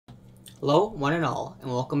Hello, one and all,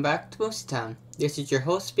 and welcome back to Boosty Town. This is your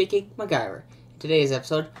host speaking, MacGyver. In today's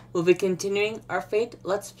episode, we'll be continuing our Fate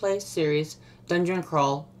Let's Play series, Dungeon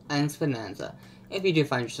Crawl and Bonanza. If you do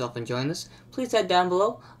find yourself enjoying this, please head down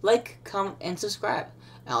below, like, comment, and subscribe.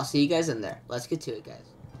 And I'll see you guys in there. Let's get to it, guys.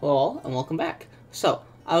 Hello, and welcome back. So,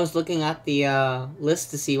 I was looking at the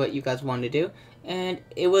list to see what you guys wanted to do, and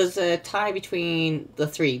it was a tie between the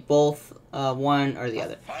three, both one or the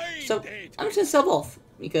other. So, I'm just gonna sell both,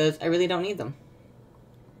 because I really don't need them.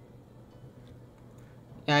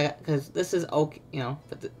 Yeah, because this is okay, you know,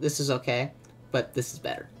 but this is okay, but this is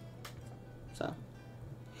better. So,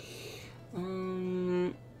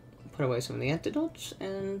 put away some of the antidotes,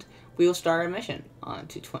 and we will start our mission on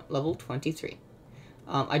to level 23.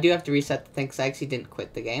 I do have to reset the thing because I actually didn't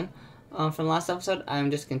quit the game from the last episode.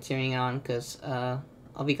 I'm just continuing on because I'll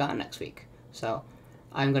be gone next week. So,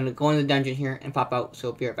 I'm going to go in the dungeon here and pop out, so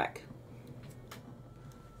I'll be right back.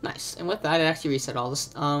 Nice. And with that, I actually reset all this,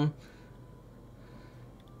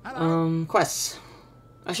 quests.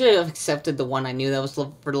 I should have accepted the one I knew that was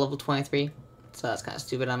for level 23. So that's kind of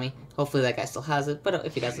stupid on me. Hopefully that guy still has it, but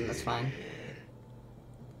if he doesn't, that's fine.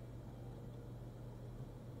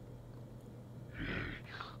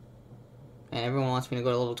 And everyone wants me to go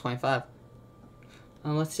to level 25.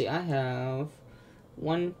 Let's see, I have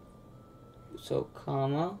one, so,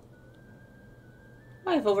 comma.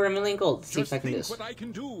 I have over 1 million gold. Let's see if I can do this. What I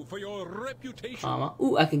can do for your reputation. Comma.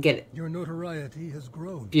 Ooh, I can get it. Your notoriety has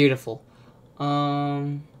grown. Beautiful. 2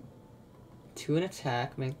 in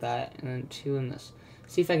attack, make that, and then 2 in this.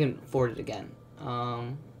 See if I can afford it again.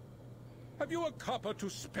 Have you a copper to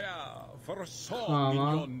spare for a song in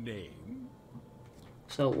your name?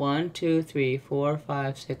 So 1, 2, 3, 4,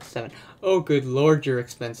 5, 6, 7. Oh, good lord, you're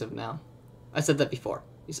expensive now. I said that before.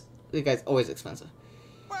 The guy's always expensive.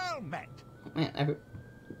 Well met. Man,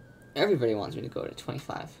 everybody wants me to go to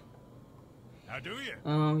 25. How do you?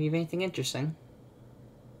 You have anything interesting?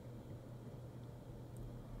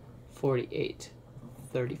 48,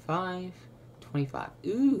 35, 25.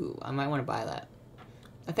 Ooh, I might want to buy that.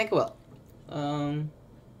 I think I will.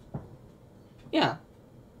 Yeah.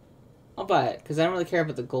 I'll buy it, because I don't really care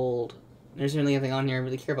about the gold. There's really anything on here I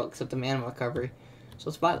really care about except the mana recovery. So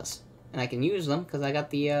let's buy this. And I can use them, because I got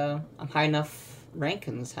the, I'm high enough rank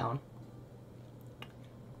in this town.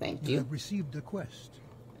 Thank you. You have received a quest.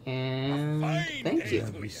 And thank you. You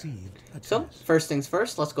have received a task. So, first things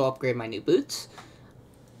first, let's go upgrade my new boots.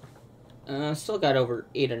 Still got over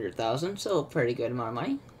 800,000, so a pretty good amount of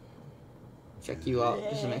money. Check you out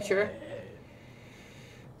just to make sure.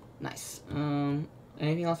 Nice.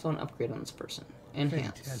 Anything else I want to upgrade on this person?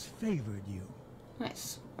 Enhance. Fate has favored you.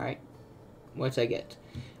 Nice. Alright. What did I get?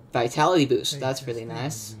 Vitality boost. Fate That's has really favored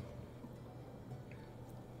nice. you.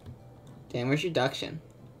 Damage reduction.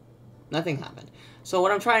 Nothing happened. So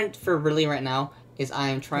what I'm trying for really right now is I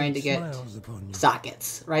am trying to Fate get smiles upon you.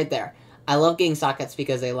 sockets. Right there. I love getting sockets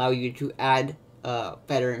because they allow you to add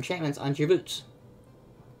better enchantments onto your boots.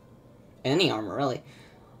 And any armor, really.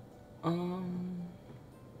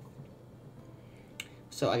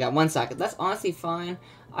 So I got 1 socket. That's honestly fine.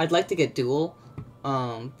 I'd like to get dual,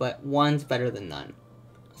 but 1's better than none.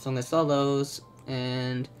 So I'm going to sell those,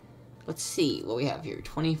 and let's see what we have here.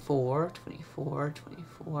 24, 24,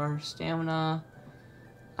 24, stamina,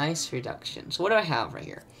 ice reduction. So what do I have right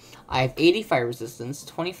here? I have 80 fire resistance,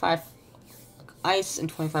 25 ice, and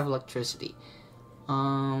 25 electricity.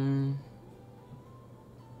 Damage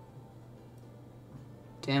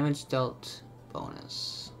dealt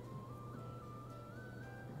bonus.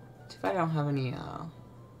 If I don't have any,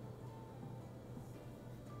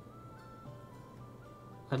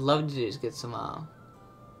 I'd love to do is get some,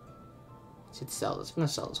 should sell this. I'm gonna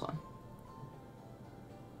sell this one.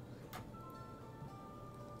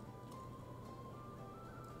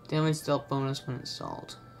 Damage dealt bonus when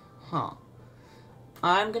installed. Huh.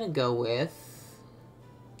 I'm gonna go with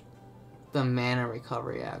the mana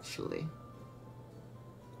recovery, actually.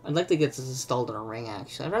 I'd like to get this installed in a ring,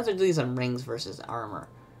 actually. I'd rather do these on rings versus armor.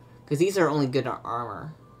 Because these are only good on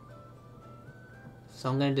armor. So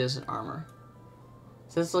I'm gonna do this in armor.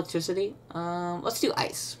 Is this electricity? Let's do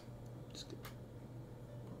ice.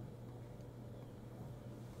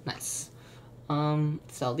 Nice.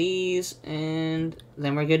 Sell these, and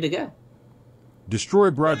then we're good to go. Destroy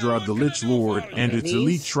Bradrad the Lich Lord and its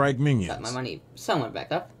elite Shrike Got minions. my money somewhat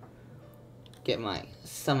back up. Get my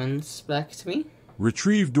summons back to me.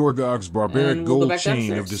 Retrieve Dorgog's barbaric And we'll go gold back chain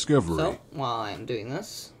downstairs. of discovery. So, while I'm doing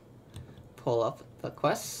this, pull up the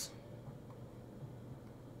quests.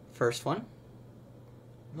 First one.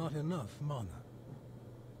 Not enough mana.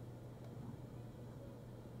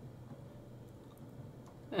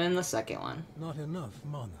 And the second one. Not enough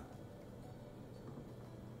mana.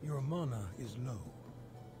 Your mana is low.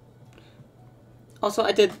 Also,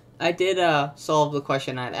 I did solve the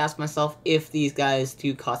question. I'd asked myself if these guys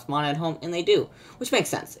do cost mana at home, and they do, which makes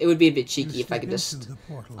sense. It would be a bit cheeky if I could just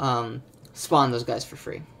spawn those guys for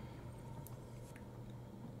free.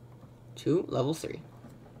 To level 3.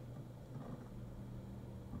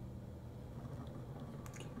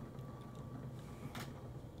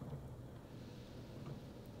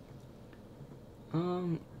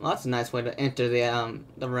 Well, that's a nice way to enter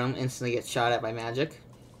the room. Instantly get shot at by magic.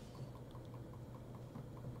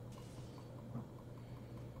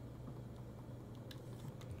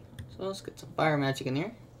 So let's get some fire magic in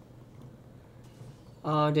here.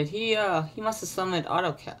 Did he must have summoned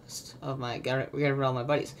autocast of my, got rid of all my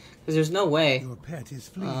buddies. Because there's no way, Your pet is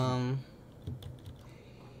fleeing.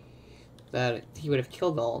 that he would have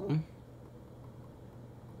killed all of them.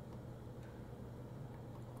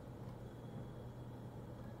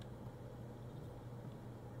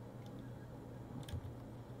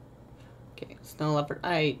 Okay, Snow Leopard,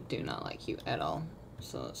 I do not like you at all.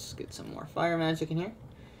 So let's get some more fire magic in here.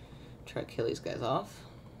 Try to kill these guys off.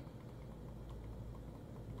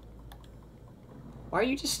 Why are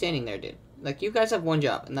you just standing there, dude? Like, you guys have one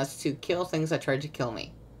job, and that's to kill things that tried to kill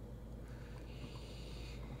me.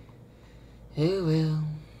 Oh well.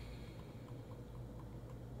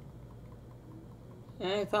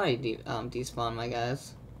 I thought he'd despawn my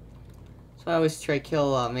guys. So I always try to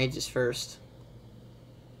kill mages first.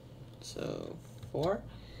 So 4.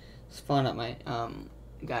 Spawn up my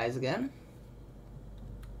guys again.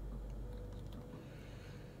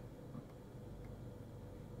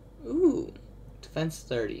 Ooh, defense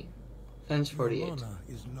 30, defense 48. Your mana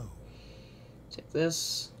is low. Take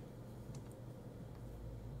this.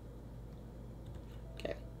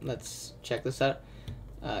 Okay, let's check this out.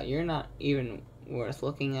 You're not even worth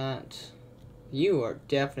looking at. You are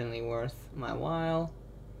definitely worth my while.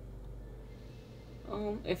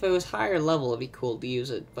 If it was higher level, it'd be cool to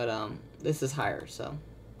use it, but this is higher, so.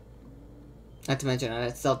 Not to mention, I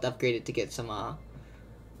self-upgraded to get some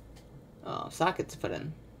sockets put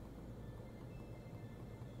in.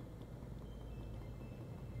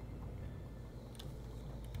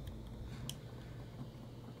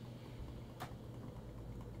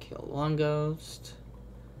 Kill one ghost.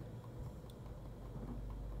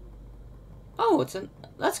 Oh,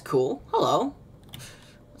 that's cool. Hello.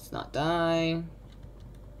 Let's not die.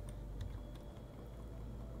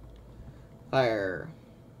 Fire.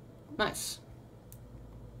 Nice.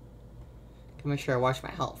 Can make sure I watch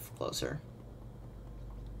my health closer.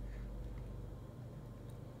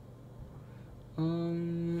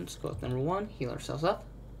 Let's go with number 1. Heal ourselves up.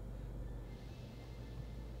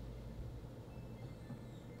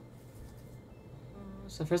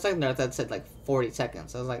 So for a second there, that said like 40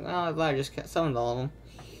 seconds. I was like, oh, I'm glad I just summoned all of them.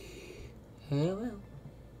 Hey, well.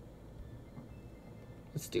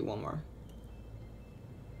 Let's do one more.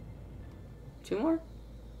 2 more?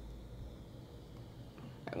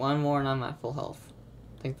 Alright, 1 more and I'm at full health.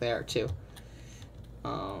 I think they are too.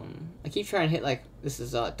 I keep trying to hit like, this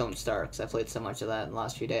is Don't Start, because I played so much of that in the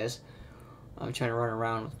last few days. I'm trying to run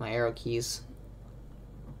around with my arrow keys.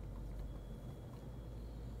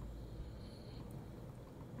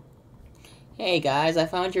 Hey guys, I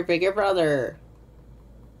found your bigger brother!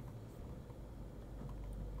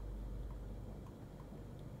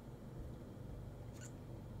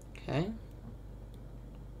 Okay.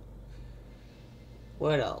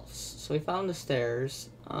 What else? So we found the stairs.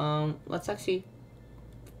 Let's actually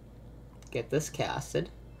get this casted.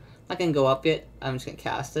 I can go up yet. I'm just gonna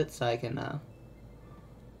cast it so I can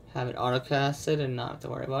have it auto casted and not have to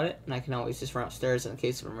worry about it. And I can always just run upstairs in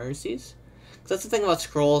case of emergencies. Because that's the thing about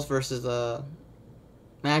scrolls versus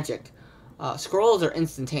magic. Scrolls are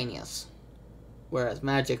instantaneous, whereas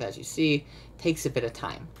magic, as you see, takes a bit of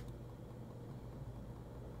time.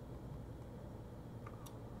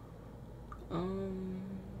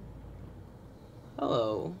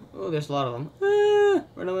 Hello. Oh, there's a lot of them. Ah,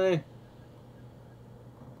 run away.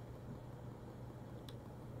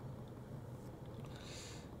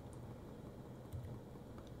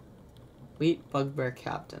 Wheat Bugbear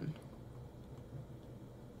Captain.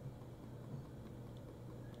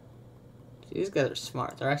 See, these guys are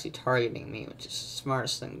smart. They're actually targeting me, which is the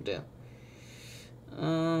smartest thing to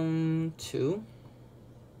do. 2.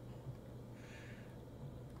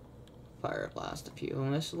 Fire blast a few of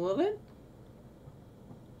them just a little bit.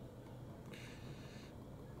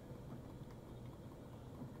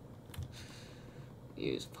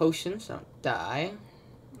 Use potions so I don't die.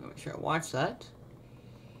 Make sure I watch that.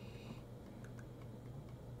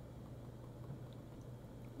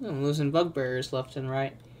 I'm losing bugbears left and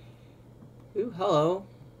right. Ooh, hello.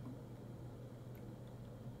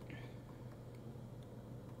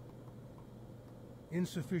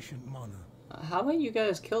 Insufficient mana. How about you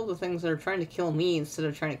guys kill the things that are trying to kill me instead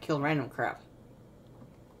of trying to kill random crap?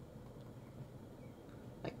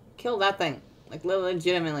 Like, kill that thing. Like,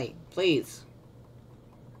 legitimately. Please.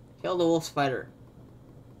 Kill the wolf spider.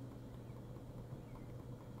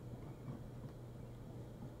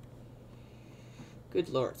 Good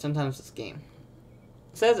lord, sometimes this game.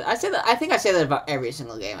 I think I say that about every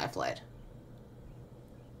single game I played.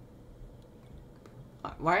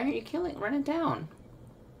 Why aren't you killing? Run it down.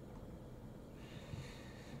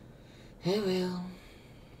 Hey, well.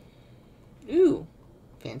 Ooh.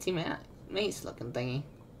 Fancy mace looking thingy.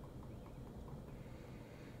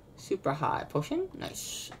 Super high potion.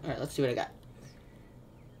 Nice. Alright, let's see what I got.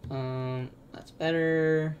 That's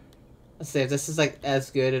better. Let's see if this is like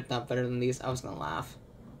as good, if not better than these. I was gonna laugh.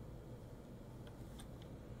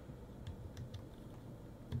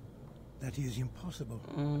 That is impossible.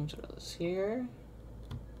 Throw this here.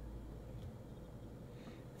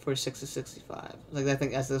 46 to 65. Like, I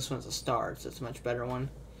think as this one's a star, so it's a much better one.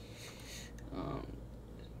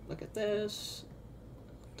 Look at this.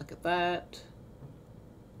 Look at that.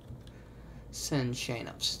 Send Shane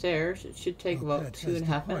upstairs. It should take about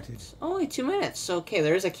 2.5 minutes. Only 2 minutes. Okay,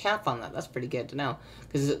 there is a cap on that. That's pretty good to know.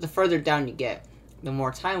 Because the further down you get, the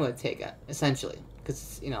more time it would take, essentially.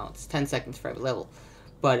 Because, you know, it's 10 seconds for every level.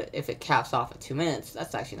 But if it caps off at 2 minutes,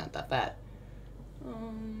 that's actually not that bad.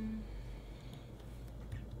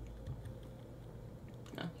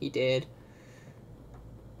 No, he did.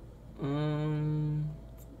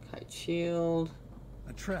 Kite shield.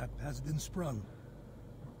 A trap has been sprung.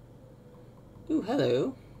 Ooh,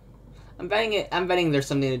 hello. I'm betting there's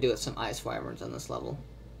something to do with some ice wyverns on this level.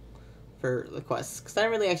 For the quests. Because I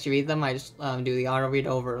don't really actually read them. I just do the auto read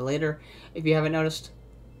over later. If you haven't noticed.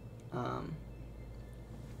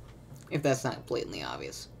 If that's not blatantly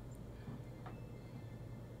obvious.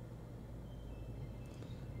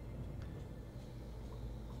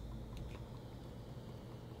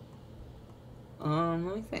 Let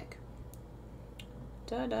me think.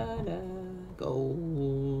 Da-da-da.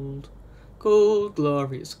 Gold. Gold,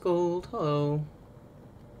 glorious gold. Hello.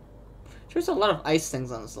 There's a lot of ice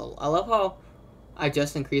things on this level. I love how I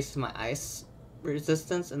just increased my ice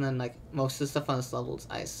resistance, and then, like, most of the stuff on this level is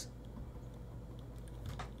ice.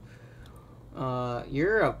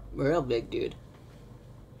 You're a real big dude.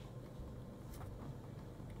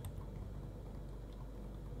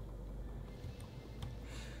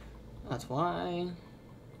 That's why.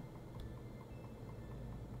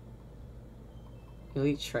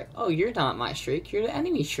 Elite Shrike. Oh, you're not my Shriek. You're the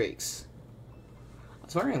enemy Shrieks. I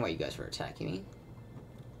was wondering why you guys were attacking me.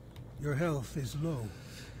 Your health is low.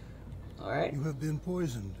 Alright. You have been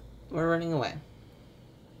poisoned. We're running away.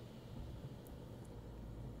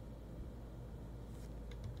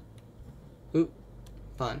 Oop.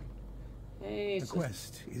 Fun. Hey, the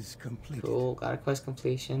quest is completed. Cool. Got a quest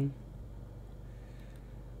completion.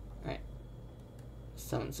 Alright.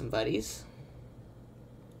 Summon some buddies.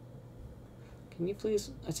 Can you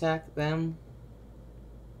please attack them?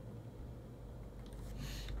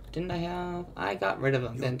 Didn't I have... I got rid of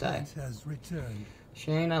them, didn't I? Has returned.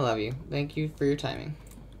 Shane, I love you. Thank you for your timing.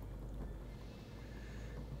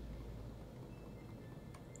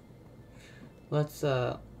 Let's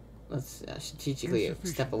strategically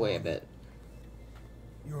step away a bit.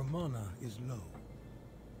 Your mana is low.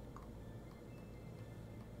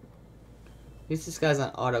 At least this guy's on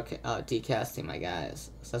auto decasting my guys,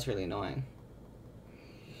 so that's really annoying.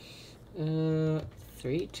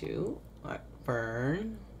 3, 2, alright,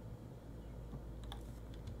 burn.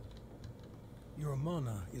 Your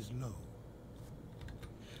mana is low.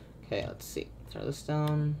 Okay, let's see. Throw this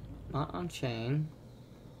down. Not on chain.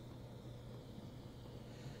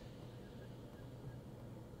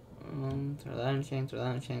 Throw that on chain, throw that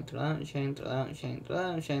on chain, throw that on chain, throw that on chain, throw that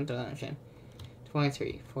on chain, throw that on chain.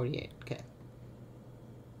 23, 48, okay.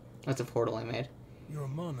 That's a portal I made. Your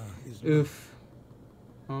mana is low. Oof.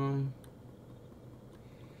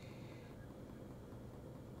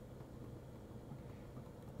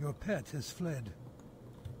 Your pet has fled.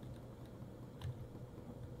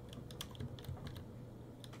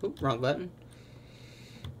 Oop, wrong button.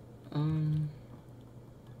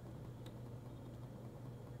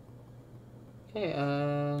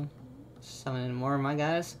 Okay, summoning more of my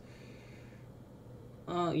guys.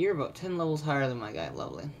 You're about 10 levels higher than my guy.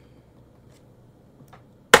 Lovely.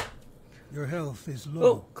 Your health is low.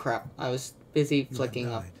 Oh, crap. I was busy flicking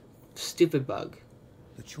a stupid bug.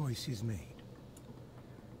 The choice is made.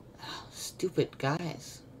 Oh, stupid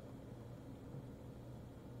guys.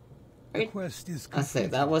 The quest is I say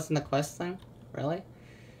completed. that wasn't the quest thing? Really?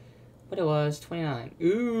 But it was 29.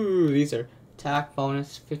 Ooh, these are Attack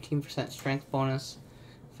bonus, 15% strength bonus,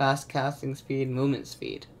 fast casting speed, movement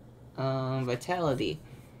speed. Vitality.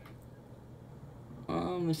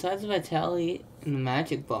 Besides vitality and the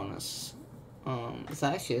magic bonus, this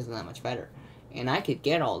actually isn't that much better. And I could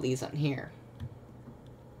get all these on here.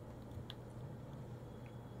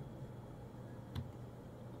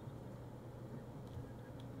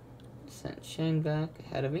 Send Shane back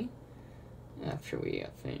ahead of me after we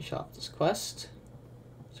finish off this quest.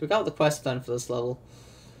 So we got the quest done for this level.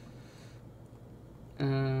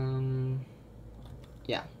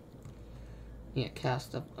 Yeah. Yeah,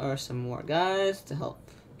 cast up some more guys to help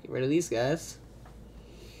get rid of these guys.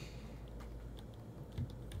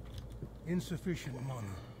 Insufficient mana.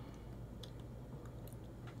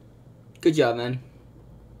 Good job, man.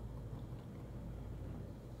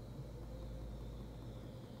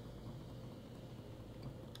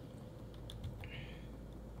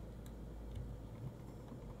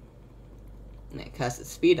 And it casted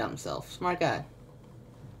speed on himself. Smart guy.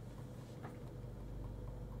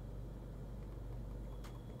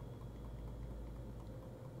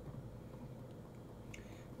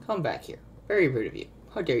 Come back here. Very rude of you.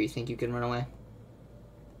 How dare you think you can run away?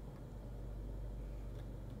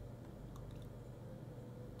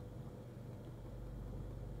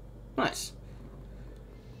 Nice.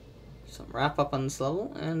 Some wrap up on this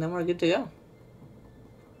level, and then we're good to go.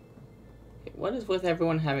 Okay, what is with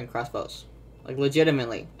everyone having crossbows? Like,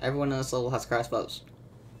 legitimately, everyone in this level has crossbows.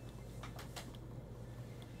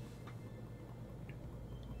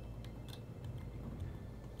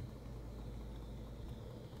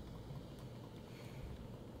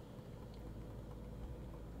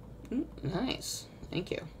 Nice.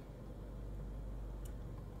 Thank you.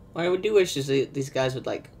 What I do wish is these guys would,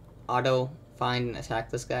 like, auto find and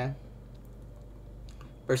attack this guy.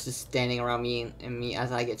 Versus standing around me and me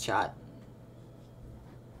as I get shot.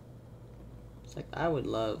 It's like, I would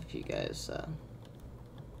love if you guys,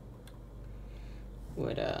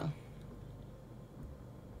 would,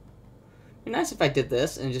 be nice if I did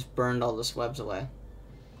this and just burned all this webs away.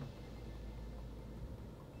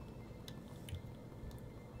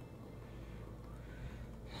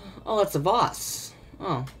 Oh, that's a boss.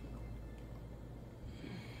 Oh.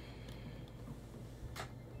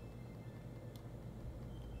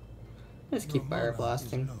 Let's keep fire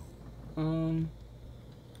blasting.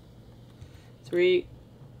 3.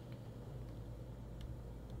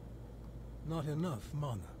 Not enough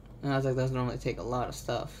mana. I was like, those normally take a lot of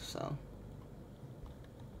stuff, so.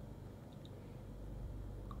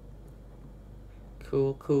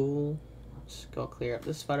 Cool, cool. Let's go clear up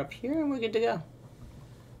this spot up here and we're good to go.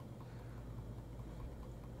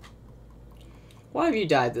 Why have you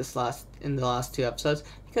died in the last 2 episodes?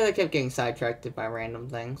 Because I kept getting sidetracked by random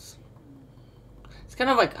things. It's kind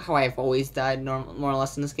of like how I've always died, more or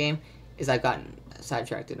less, in this game, is I've gotten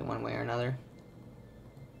sidetracked in one way or another.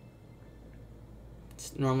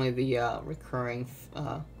 It's normally the recurring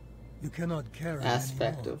you cannot carry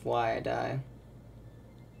aspect anymore. of why I die.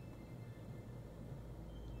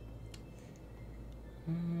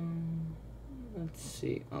 Let's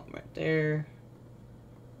see. Oh, right there.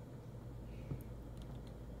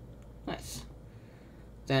 Nice.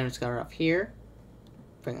 Then it's gonna run up here,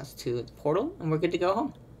 bring us to the portal, and we're good to go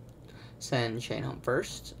home. Send Shane home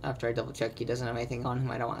first, after I double check he doesn't have anything on him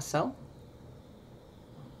I don't want to sell.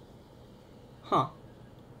 Huh.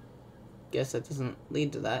 Guess that doesn't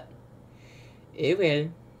lead to that. It will.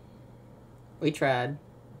 We tried.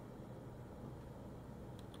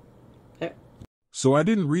 Okay. So I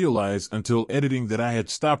didn't realize until editing that I had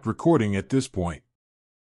stopped recording at this point.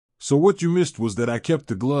 So what you missed was that I kept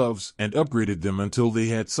the gloves and upgraded them until they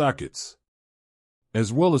had sockets,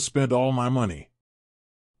 as well as spent all my money.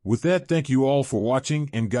 With that, thank you all for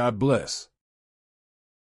watching and God bless.